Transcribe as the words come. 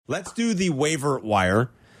Let's do the waiver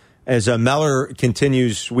wire as Meller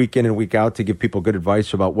continues week in and week out to give people good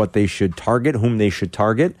advice about what they should target, whom they should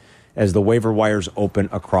target, as the waiver wires open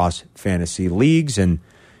across fantasy leagues. And,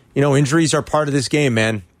 injuries are part of this game,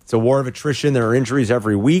 man. It's a war of attrition. There are injuries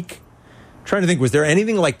every week. I'm trying to think, was there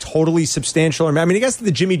anything like totally substantial? I mean, I guess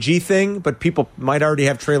the Jimmy G thing, but people might already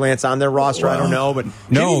have Trey Lance on their roster. I don't know, but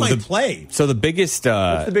Jimmy might play. So the biggest,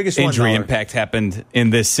 injury impact happened in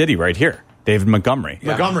this city right here. David Montgomery.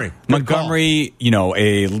 Yeah. Montgomery,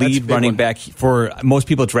 a lead running back. For most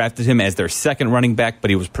people drafted him as their second running back, but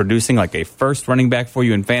he was producing like a first running back for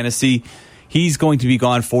you in fantasy. He's going to be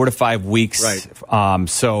gone 4 to 5 weeks. Right.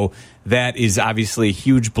 So that is obviously a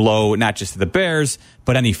huge blow, not just to the Bears,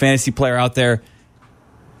 but any fantasy player out there.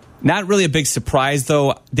 Not really a big surprise,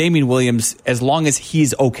 though. Damian Williams, as long as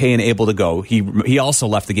he's okay and able to go, he also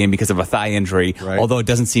left the game because of a thigh injury, right, although it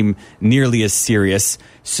doesn't seem nearly as serious.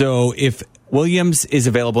 So if Williams is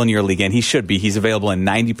available in your league, and he should be, he's available in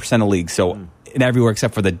 90% of leagues, so in everywhere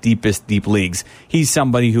except for the deep leagues, he's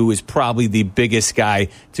somebody who is probably the biggest guy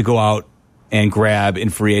to go out and grab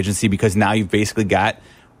in free agency, because now you've basically got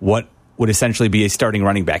what would essentially be a starting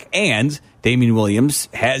running back. And Damian Williams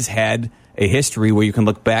has had a history where you can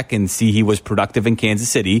look back and see he was productive in Kansas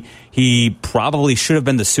City. He probably should have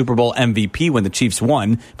been the Super Bowl MVP when the Chiefs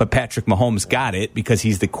won, but Patrick Mahomes got it because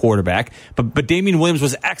he's the quarterback. But Damian Williams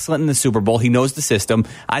was excellent in the Super Bowl. He knows the system.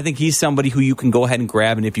 I think he's somebody who you can go ahead and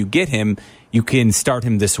grab, and if you get him, you can start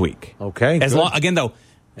him this week. Okay.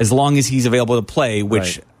 As long as he's available to play,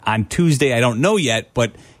 which on Tuesday I don't know yet,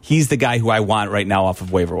 but he's the guy who I want right now off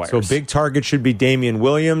of waiver wires. So a big target should be Damian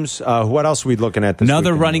Williams. What else are we looking at this Another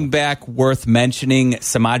weekend? running back worth mentioning,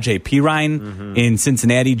 Samaje Perine in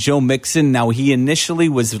Cincinnati. Joe Mixon, now he initially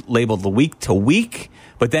was labeled the week to week,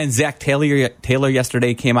 but then Zach Taylor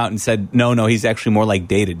yesterday came out and said, no, he's actually more like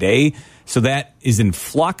day to day. So that is in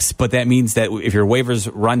flux, but that means that if your waivers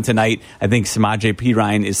run tonight, I think Samaje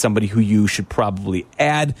Perine is somebody who you should probably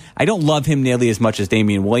add. I don't love him nearly as much as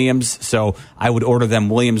Damian Williams, so I would order them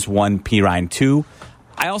Williams 1, Perine 2.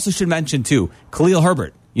 I also should mention, too, Khalil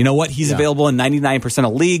Herbert. You know what? He's available in 99%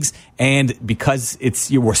 of leagues, and because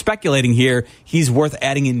we're speculating here, he's worth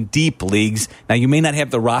adding in deep leagues. Now, you may not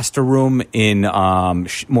have the roster room in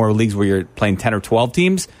more leagues where you're playing 10 or 12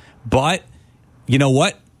 teams, but you know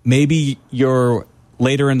what? Maybe you're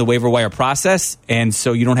later in the waiver wire process, and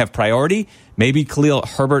so you don't have priority. Maybe Khalil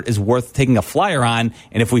Herbert is worth taking a flyer on,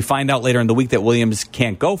 and if we find out later in the week that Williams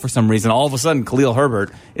can't go for some reason, all of a sudden Khalil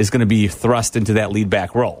Herbert is going to be thrust into that lead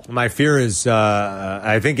back role. My fear is,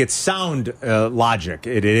 I think it's sound logic.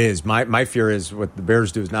 It is. My fear is what the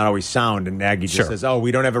Bears do is not always sound, and Nagy just says, we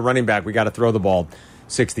don't have a running back. We got to throw the ball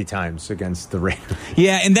 60 times against the Raiders.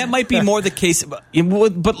 Yeah, and that might be more the case. But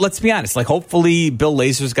let's be honest. Like, hopefully Bill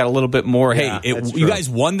Lazor's got a little bit more, you guys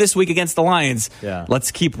won this week against the Lions. Yeah.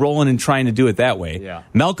 Let's keep rolling and trying to do it that way. Yeah.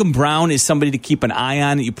 Malcolm Brown is somebody to keep an eye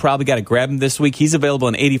on. You probably got to grab him this week. He's available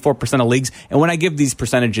in 84% of leagues. And when I give these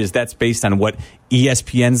percentages, that's based on what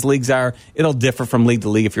ESPN's leagues are. It'll differ from league to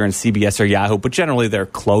league if you're in CBS or Yahoo, but generally they're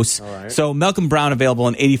close. All right. So Malcolm Brown available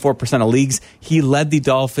in 84% of leagues. He led the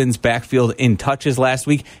Dolphins backfield in touches last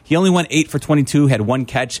week. He only went 8 for 22, had 1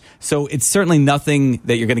 catch. So it's certainly nothing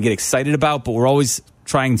that you're going to get excited about, but we're always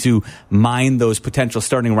trying to mine those potential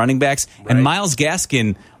starting running backs. Right. And Myles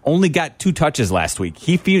Gaskin only got 2 touches last week.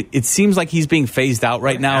 It seems like he's being phased out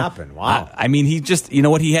right now. What happened? Wow. I mean, he just, you know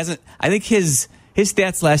what, he hasn't, I think his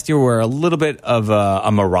stats last year were a little bit of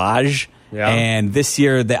a mirage. Yeah. And this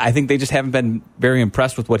year, I think they just haven't been very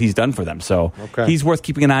impressed with what he's done for them. So he's worth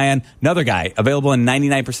keeping an eye on. Another guy available in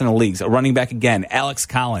 99% of leagues, a running back again, Alex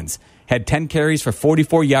Collins. Had 10 carries for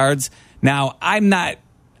 44 yards. Now, I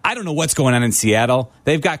don't know what's going on in Seattle.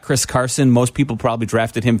 They've got Chris Carson. Most people probably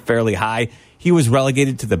drafted him fairly high. He was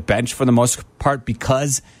relegated to the bench for the most part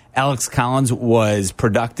because Alex Collins was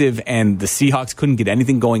productive and the Seahawks couldn't get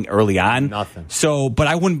anything going early on. Nothing. So, but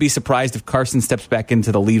I wouldn't be surprised if Carson steps back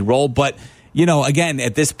into the lead role. But, again,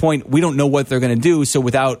 at this point, we don't know what they're going to do. So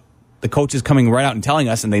without the coaches coming right out and telling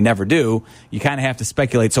us, and they never do, you kind of have to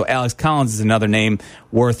speculate. So Alex Collins is another name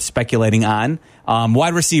worth speculating on.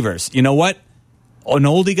 Wide receivers. You know what? An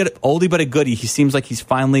oldie but a goodie. He seems like he's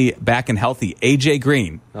finally back and healthy. A.J.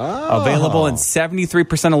 Green, available in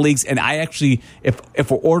 73% of leagues. And I actually,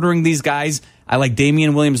 if we're ordering these guys, I like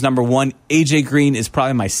Damian Williams, number 1. A.J. Green is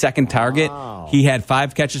probably my second target. Wow. He had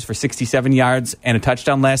 5 catches for 67 yards and a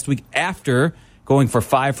touchdown last week after going for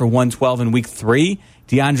 5 for 112 in week 3.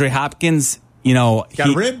 DeAndre Hopkins, got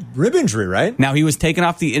a rib injury, right? Now, he was taken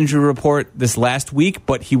off the injury report this last week,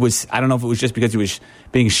 but I don't know if it was just because he was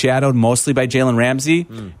being shadowed mostly by Jalen Ramsey,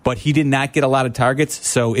 but he did not get a lot of targets,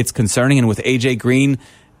 so it's concerning. And with A.J. Green,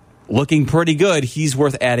 looking pretty good. He's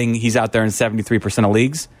worth adding. He's out there in 73% of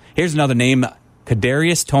leagues. Here's another name,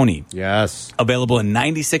 Kadarius Toney. Yes. Available in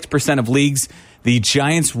 96% of leagues. The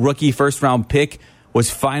Giants' rookie first-round pick was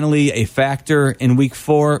finally a factor in Week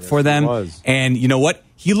 4 for them. And you know what?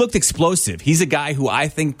 He looked explosive. He's a guy who I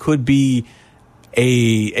think could be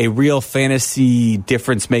a real fantasy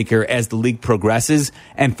difference maker as the league progresses.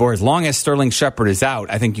 And for as long as Sterling Shepard is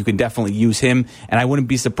out, I think you can definitely use him. And I wouldn't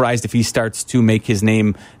be surprised if he starts to make his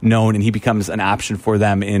name known and he becomes an option for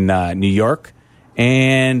them in New York.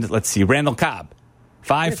 And let's see, Randall Cobb.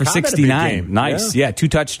 5 for 69. Nice. Yeah, 2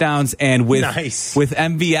 touchdowns. And with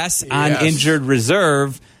MVS on injured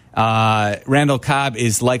reserve, Randall Cobb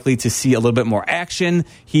is likely to see a little bit more action.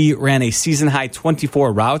 He ran a season-high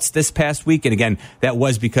 24 routes this past week. And again, that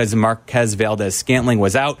was because Marquez Valdez-Scantling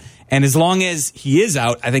was out. And as long as he is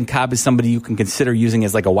out, I think Cobb is somebody you can consider using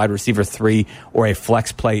as like a wide receiver 3 or a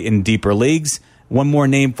flex play in deeper leagues. One more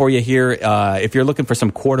name for you here. If you're looking for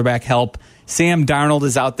some quarterback help, Sam Darnold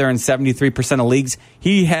is out there in 73% of leagues.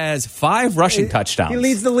 He has 5 rushing touchdowns. He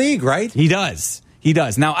leads the league, right? He does. He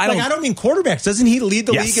does. Now, I don't mean quarterbacks. Doesn't he lead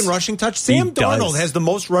the league in rushing touchdowns? Sam Darnold has the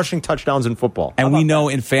most rushing touchdowns in football. And we know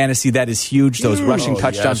in fantasy that is huge. Those rushing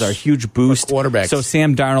touchdowns are a huge boost. For quarterbacks. So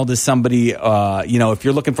Sam Darnold is somebody, if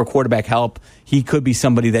you're looking for quarterback help, he could be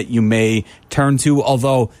somebody that you may turn to.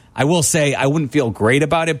 Although I will say I wouldn't feel great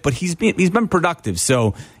about it, but he's been productive.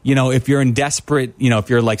 So, if you're in desperate, if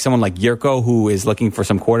you're like someone like Yurko who is looking for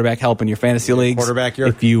some quarterback help in your fantasy leagues, quarterback Yurko.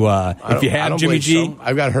 If you have Jimmy G, so.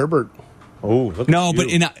 I've got Herbert. Oh, no, but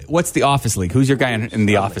what's the office league? Who's your guy in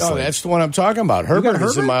the office league? Oh, that's the one I'm talking about. Herbert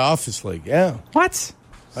is in my office league. Yeah. What?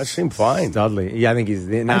 I seem fine. Dudley. Yeah, I think he's.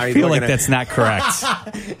 Now I feel like that's not correct.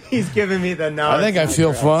 He's giving me the no. I think I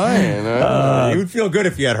feel fine. You would feel good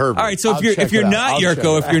if you had Herbert. All right, so if you're not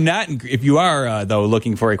Yurko, if you are though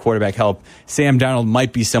looking for a quarterback help, Sam Darnold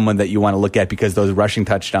might be someone that you want to look at because those rushing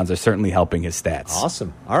touchdowns are certainly helping his stats.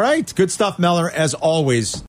 Awesome. All right, good stuff, Meller, as always.